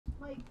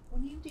Mike,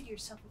 when you did your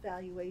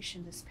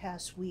self-evaluation this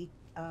past week,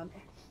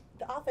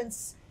 the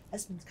offense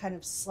has been kind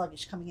of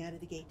sluggish coming out of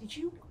the gate. Did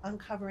you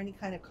uncover any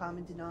kind of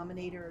common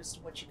denominator as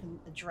to what you can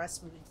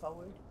address moving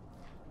forward?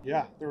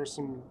 Yeah, there was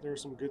some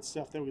good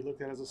stuff that we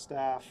looked at as a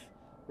staff.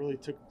 Really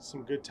took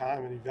some good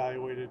time and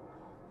evaluated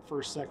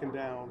first, second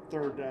down,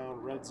 third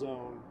down, red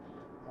zone.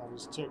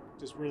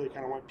 Just really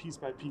kind of went piece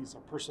by piece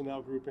on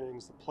personnel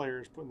groupings, the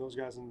players, putting those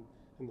guys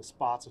in the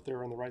spots if they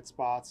were in the right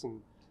spots,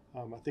 and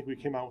I think we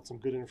came out with some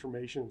good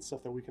information and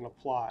stuff that we can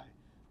apply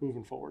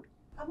moving forward.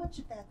 How much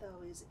of that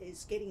though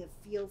is getting a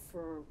feel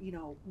for,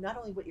 not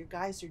only what your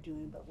guys are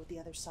doing, but what the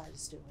other side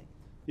is doing?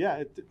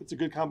 Yeah, it's a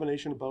good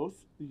combination of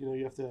both.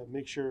 You have to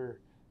make sure.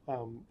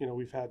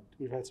 We've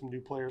had some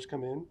new players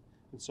come in,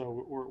 and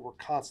so we're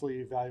constantly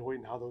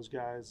evaluating how those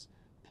guys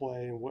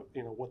play and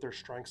what their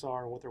strengths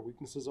are and what their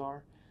weaknesses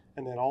are,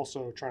 and then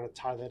also trying to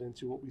tie that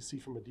into what we see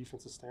from a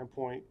defensive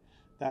standpoint.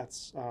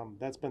 That's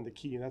been the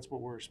key, and that's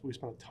what we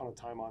spend a ton of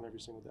time on every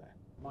single day.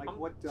 Mike,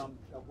 what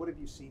have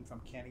you seen from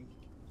Kenny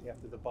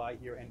after the bye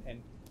here,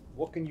 and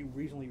what can you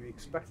reasonably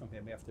expect from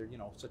him after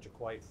such a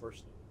quiet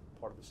first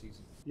part of the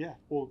season? Yeah,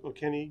 well,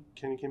 Kenny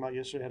came out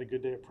yesterday, had a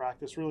good day of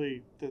practice.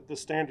 Really, the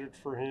standard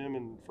for him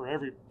and for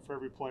every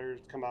player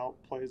to come out,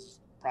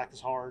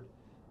 practice hard,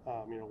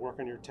 work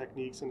on your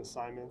techniques and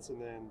assignments,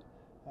 and then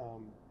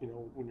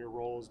when your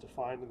role is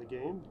defined in the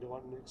game, go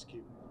out and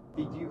execute.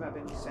 Do you have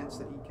any sense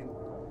that he can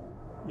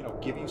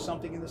give you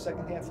something in the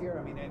second half here?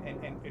 I mean,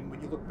 and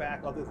when you look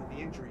back, other than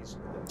the injuries,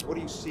 what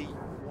do you see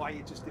why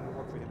it just didn't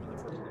work for him in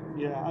the first game?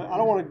 Yeah, I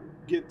don't want to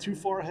get too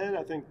far ahead.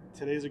 I think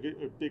today's a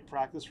big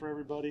practice for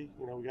everybody.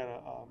 We got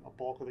a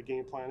bulk of the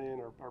game plan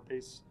in, our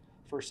base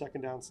first,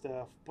 second down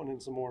stuff, putting in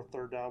some more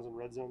third downs and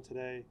red zone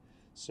today.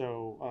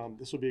 So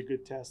this will be a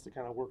good test to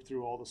kind of work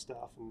through all the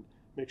stuff and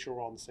make sure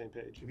we're all on the same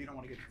page. If you don't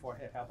want to get too far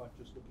ahead, how about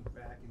just looking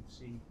back and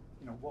seeing,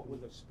 what were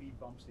the speed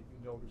bumps that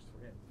you noticed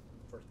for him in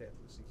the first half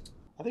of the season?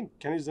 I think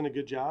Kenny's done a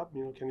good job.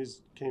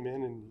 Kenny's came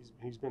in and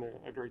he's been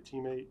a great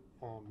teammate.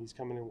 He's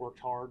come in and worked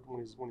hard when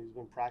he's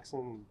been practicing.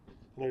 And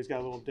I know he's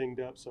got a little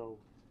dinged up, so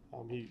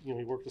he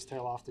worked his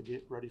tail off to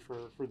get ready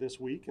for this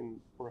week,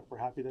 and we're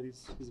happy that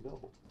he's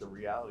available. The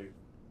reality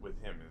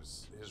with him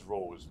is his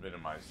role was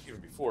minimized even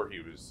before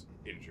he was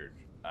injured.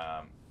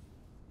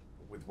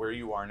 With where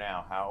you are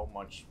now, how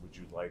much would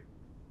you like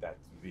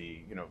that to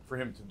be? For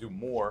him to do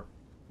more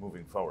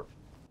moving forward.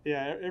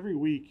 Yeah, every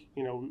week,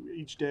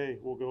 each day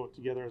we'll go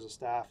together as a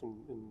staff and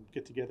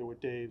get together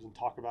with Dave's and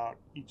talk about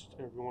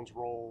everyone's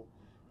role,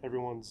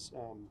 everyone's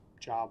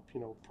job,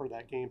 per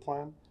that game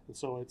plan. And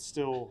so it's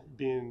still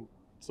being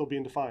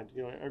defined.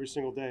 Every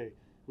single day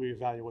we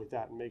evaluate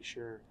that and make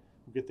sure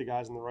we get the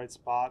guys in the right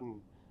spot. And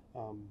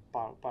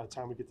by the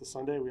time we get to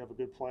Sunday, we have a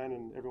good plan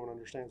and everyone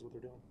understands what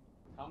they're doing.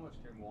 How much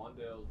can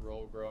Wandale's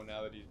role grow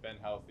now that he's been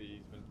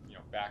healthy? He's been,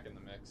 back in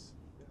the mix.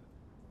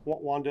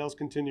 Wandale's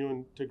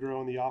continuing to grow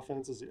in the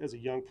offense as a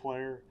young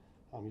player.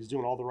 He's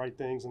doing all the right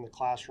things in the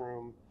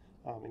classroom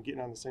and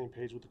getting on the same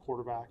page with the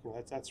quarterback.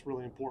 That's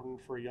really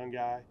important for a young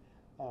guy.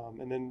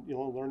 And then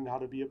learning how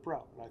to be a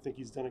pro. And I think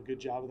he's done a good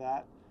job of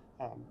that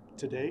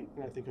to date,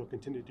 and I think he'll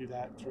continue to do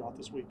that throughout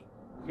this week.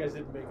 You guys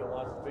didn't make a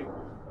lot of big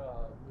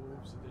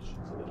moves,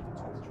 additions to the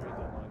trade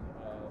deadline.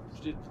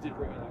 You did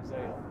bring in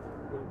Isaiah.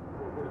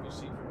 What have you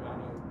seen from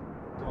him?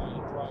 I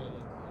know Brian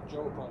and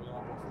Joe are probably a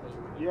lot more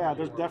familiar with him. Yeah,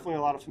 there's definitely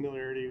a lot of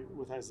familiarity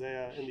with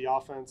Isaiah in the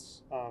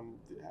offense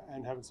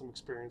and having some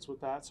experience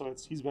with that. So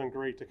he's been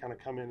great to kind of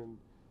come in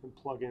and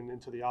plug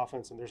into the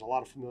offense, and there's a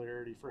lot of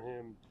familiarity for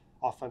him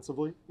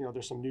offensively.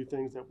 There's some new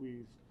things that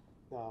we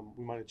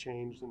might have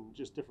changed and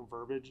just different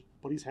verbiage,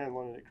 but he's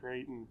handling it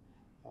great. And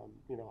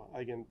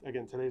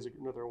again, today's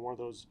another one of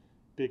those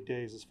big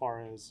days as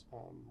far as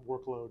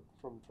workload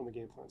from the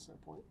game plan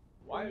standpoint.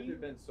 Why have there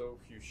been so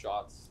few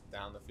shots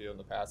down the field in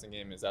the passing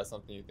game? Is that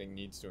something you think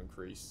needs to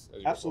increase?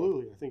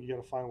 Absolutely. I think you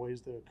got to find ways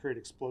to create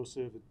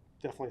explosive. It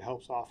definitely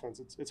helps offense.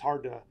 It's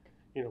hard to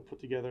put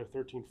together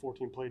 13,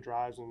 14 play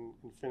drives and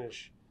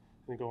finish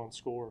and go and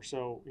score.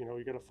 So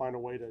you got to find a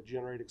way to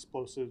generate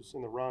explosives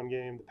in the run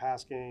game, the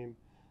pass game.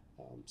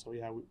 So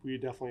yeah, we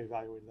definitely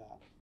evaluated that.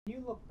 When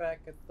you look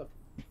back at the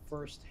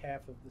first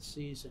half of the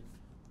season,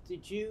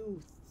 did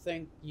you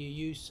think you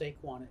used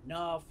Saquon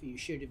enough? You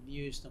should have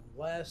used him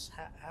less.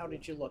 How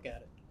did you look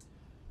at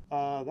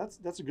it?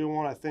 That's a good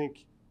one. I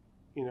think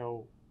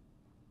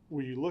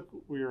when you look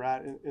where you're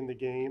at in the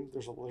game,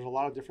 there's a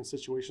lot of different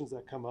situations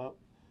that come up.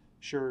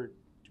 Sure,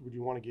 would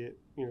you want to get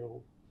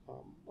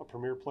a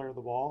premier player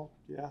the ball?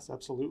 Yes,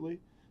 absolutely.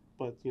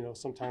 But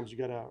sometimes you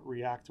got to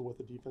react to what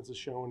the defense is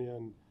showing you,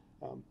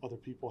 and other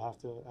people have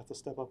to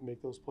step up and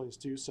make those plays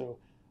too. So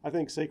I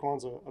think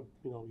Saquon's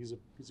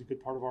he's a good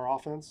part of our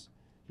offense.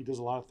 He does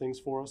a lot of things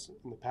for us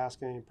in the pass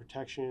game,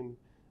 protection,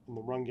 in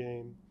the run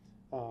game.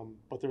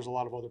 But there's a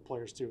lot of other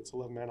players too. It's an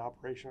 11-man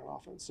operation on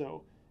offense,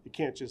 so it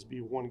can't just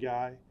be one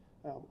guy.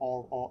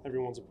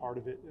 Everyone's a part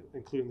of it,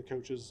 including the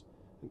coaches,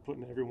 and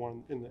putting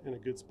everyone in a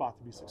good spot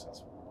to be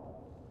successful.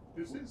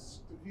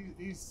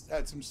 He's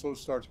had some slow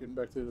starts. Getting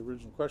back to the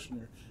original question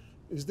here,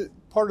 is that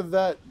part of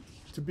that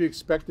to be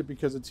expected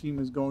because the team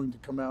is going to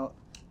come out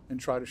and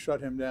try to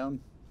shut him down?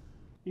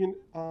 I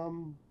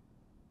don't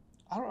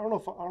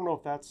know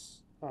if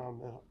that's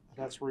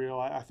real.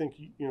 I think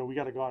we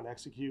got to go out and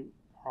execute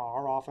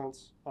our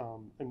offense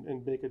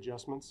and make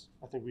adjustments.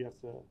 I think we have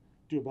to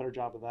do a better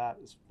job of that.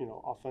 As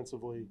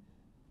offensively,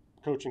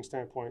 coaching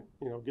standpoint,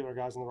 get our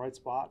guys in the right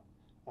spot,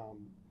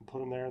 put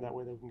them there. That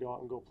way they can go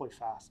out and go play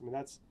fast. I mean,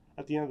 that's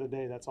at the end of the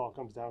day, that's all it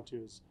comes down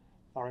to is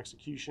our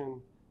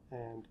execution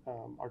and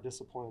our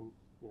discipline.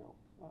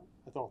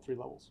 At all three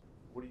levels.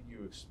 What are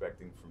you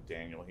expecting from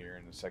Daniel here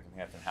in the second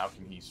half, and how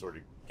can he sort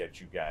of get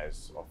you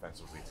guys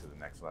offensively to the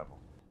next level?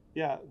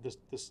 Yeah,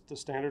 the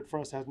standard for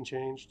us hasn't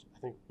changed. I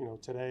think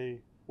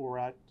today we're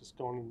at just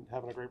going and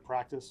having a great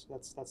practice.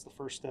 That's the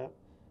first step,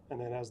 and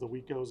then as the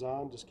week goes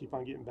on, just keep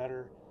on getting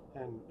better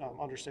and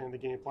understanding the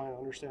game plan,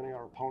 understanding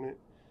our opponent,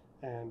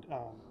 and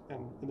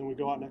then we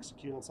go out and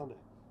execute on Sunday.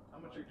 How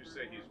much would you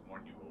say he's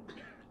won you over?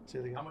 Say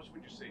it again. How much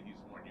would you say he's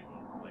won you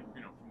over? Like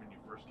from when you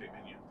first came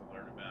in, you have to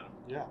learn about him.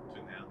 Yeah.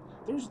 To now.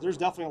 There's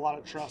definitely a lot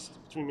of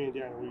trust between me and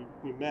Daniel.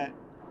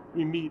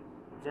 We meet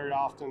very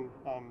often,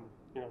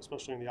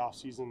 especially in the off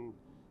season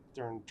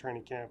during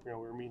training camp. We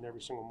were meeting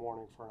every single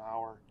morning for an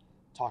hour,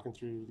 talking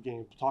through the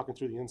game, talking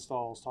through the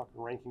installs, talking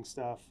ranking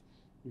stuff.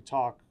 We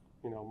talk,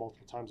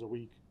 multiple times a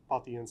week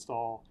about the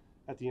install.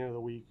 At the end of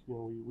the week,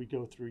 we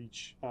go through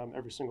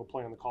every single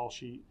play on the call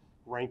sheet,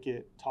 rank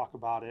it, talk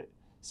about it,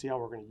 see how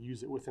we're going to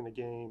use it within a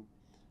game.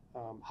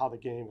 How the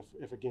game,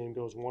 if a game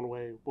goes one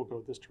way, we'll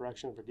go this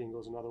direction. If a game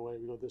goes another way,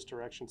 we go this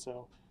direction.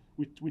 So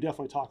we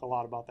definitely talk a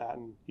lot about that,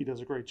 and he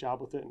does a great job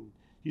with it. And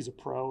he's a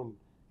pro, and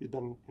he's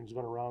been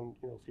around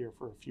here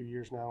for a few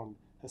years now, and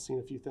has seen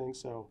a few things.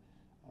 So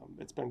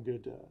it's been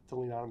good to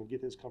lean on him and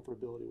get his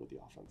comfortability with the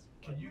offense.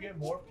 Can you get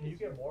more from him,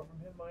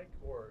 Mike,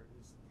 or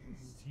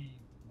is he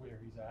where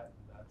he's at?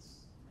 And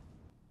that's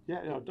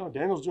no,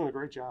 Daniel's doing a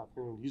great job.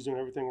 He's doing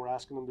everything we're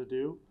asking him to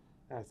do.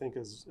 And I think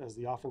as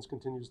the offense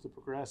continues to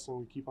progress and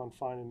we keep on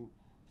finding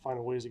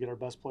ways to get our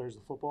best players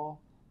the football,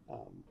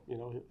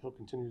 he'll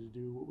continue to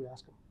do what we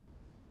ask him.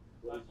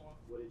 What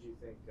did you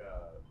think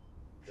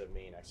the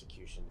main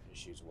execution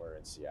issues were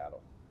in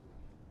Seattle?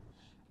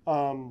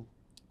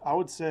 I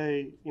would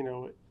say,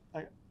 when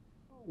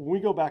we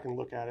go back and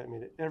look at it, I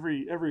mean,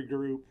 every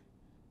group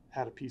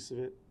had a piece of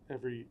it.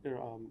 And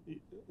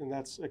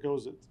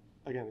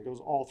it goes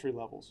all three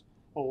levels: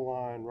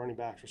 O-line, running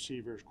backs,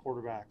 receivers,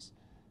 quarterbacks.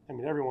 I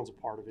mean, everyone's a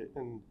part of it,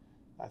 and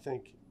I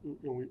think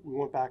we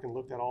went back and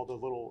looked at all the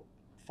little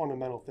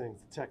fundamental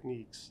things, the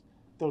techniques.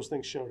 Those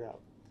things showed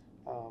up.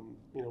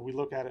 We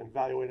look at it and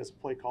evaluate as a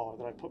play caller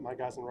that I put my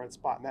guys in the right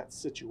spot in that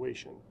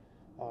situation.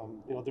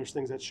 There's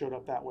things that showed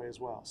up that way as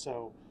well.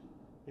 So,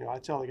 I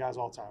tell the guys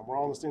all the time, we're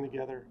all in this thing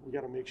together. We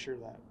got to make sure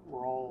that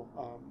we're all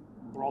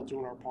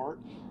doing our part.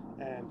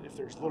 And if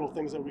there's little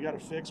things that we got to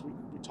fix, we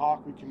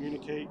talk, we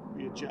communicate,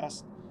 we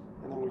adjust,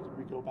 and then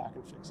we go back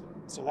and fix it.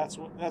 So that's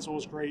what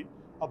was great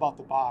about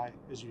the bye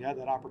is you had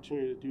that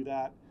opportunity to do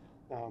that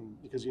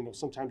because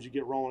sometimes you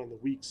get rolling and the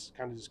weeks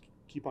kind of just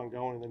keep on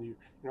going, and then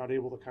you're not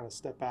able to kind of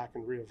step back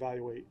and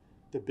reevaluate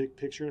the big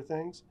picture of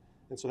things.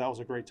 And so that was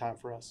a great time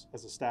for us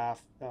as a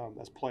staff,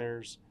 as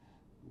players,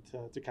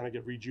 to kind of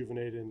get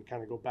rejuvenated and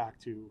kind of go back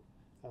to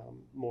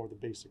more of the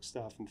basic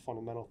stuff and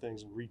fundamental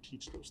things and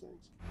reteach those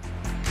things.